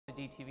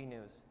DTV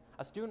News,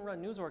 a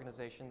student-run news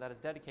organization that is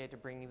dedicated to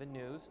bringing the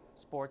news,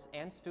 sports,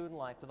 and student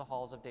life to the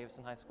halls of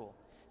Davison High School.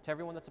 To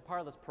everyone that's a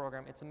part of this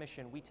program, it's a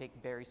mission we take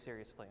very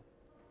seriously.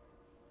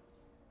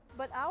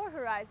 But our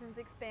horizons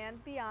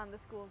expand beyond the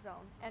school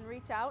zone and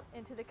reach out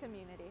into the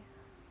community.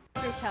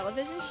 Through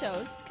television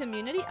shows,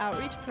 community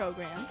outreach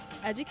programs,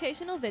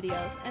 educational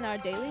videos, and our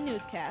daily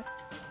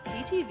newscasts,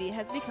 DTV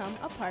has become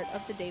a part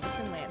of the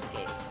Davison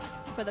landscape.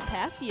 For the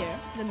past year,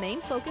 the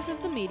main focus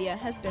of the media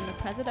has been the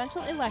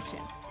presidential election,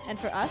 and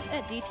for us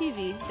at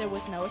DTV, there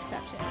was no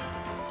exception.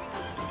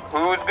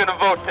 Who's gonna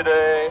vote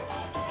today?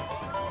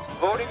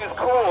 Voting is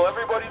cool,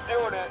 everybody's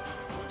doing it.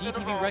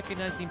 DTV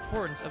recognized the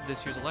importance of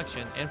this year's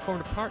election and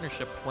formed a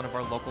partnership with one of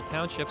our local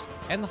townships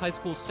and the high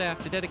school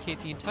staff to dedicate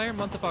the entire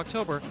month of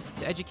October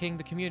to educating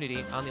the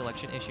community on the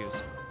election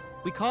issues.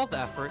 We called the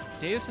effort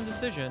Davison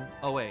Decision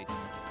 08.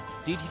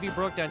 DTV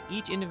broke down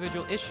each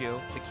individual issue,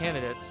 the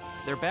candidates,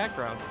 their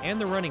backgrounds, and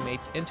their running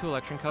mates into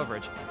election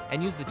coverage,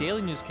 and used the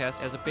daily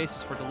newscast as a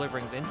basis for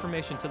delivering the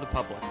information to the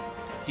public.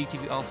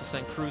 DTV also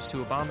sent crews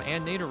to Obama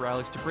and NATO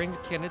rallies to bring the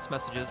candidates'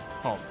 messages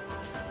home.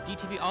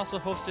 DTV also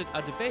hosted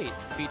a debate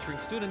featuring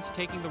students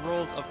taking the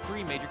roles of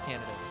 3 major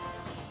candidates.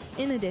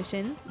 In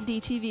addition,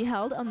 DTV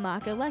held a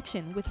mock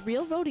election with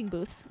real voting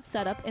booths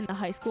set up in the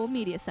high school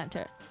media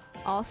center.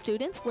 All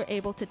students were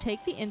able to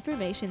take the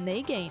information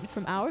they gained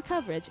from our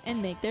coverage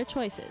and make their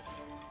choices.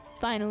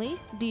 Finally,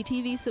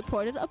 DTV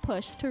supported a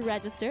push to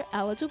register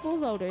eligible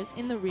voters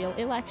in the real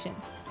election.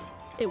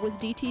 It was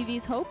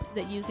DTV's hope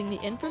that using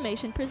the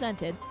information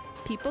presented,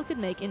 people could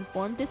make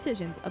informed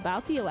decisions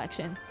about the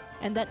election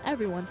and that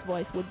everyone's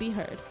voice would be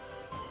heard.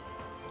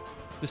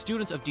 The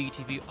students of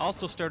DTV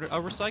also started a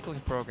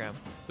recycling program.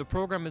 The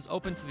program is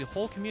open to the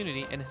whole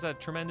community and has had a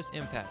tremendous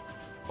impact.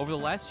 Over the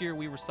last year,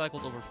 we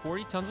recycled over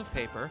 40 tons of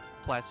paper,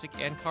 plastic,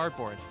 and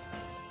cardboard.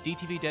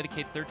 DTV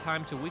dedicates their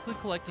time to weekly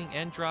collecting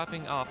and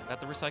dropping off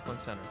at the recycling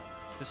center.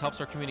 This helps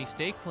our community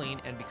stay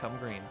clean and become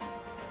green.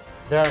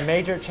 There are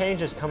major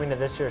changes coming to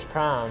this year's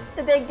prom.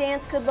 The big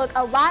dance could look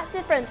a lot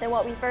different than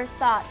what we first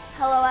thought.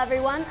 Hello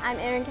everyone, I'm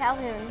Erin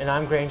Calhoun. And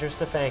I'm Granger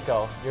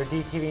Stefanko. Your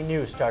DTV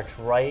News starts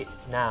right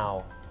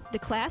now. The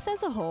class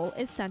as a whole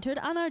is centered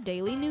on our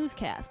daily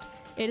newscast.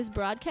 It is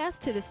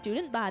broadcast to the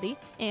student body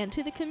and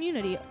to the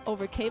community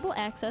over Cable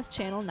Access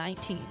Channel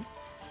 19.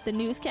 The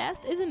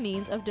newscast is a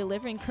means of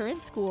delivering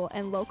current school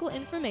and local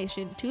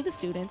information to the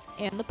students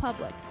and the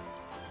public.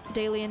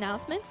 Daily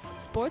announcements,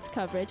 sports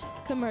coverage,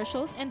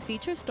 commercials, and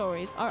feature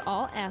stories are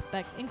all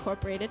aspects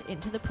incorporated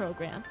into the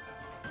program.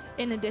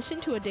 In addition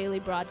to a daily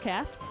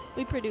broadcast,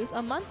 we produce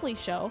a monthly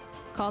show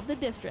called The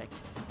District.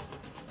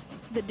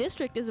 The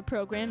District is a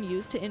program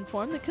used to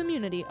inform the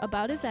community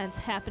about events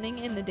happening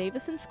in the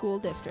Davison School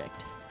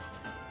District.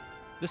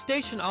 The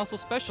station also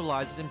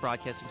specializes in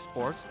broadcasting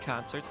sports,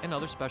 concerts, and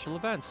other special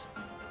events.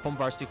 Home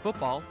varsity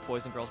football,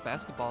 boys and girls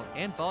basketball,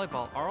 and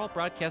volleyball are all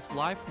broadcast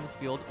live from the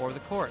field or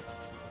the court.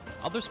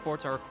 Other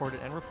sports are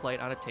recorded and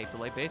replayed on a tape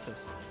delay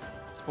basis.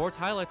 Sports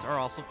highlights are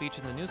also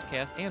featured in the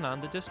newscast and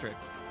on the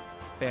district.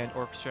 Band,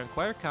 orchestra, and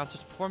choir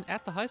concerts performed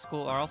at the high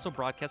school are also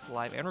broadcast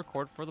live and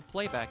recorded for the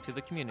playback to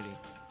the community.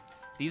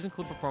 These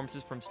include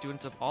performances from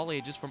students of all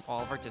ages from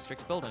all of our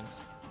district's buildings.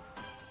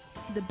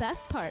 The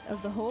best part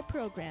of the whole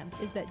program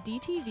is that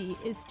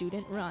DTV is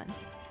student-run.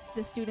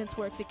 The students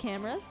work the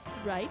cameras,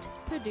 write,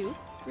 produce,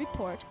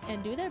 report,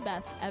 and do their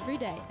best every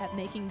day at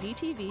making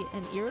DTV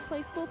an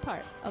irreplaceable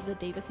part of the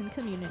Davison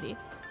community.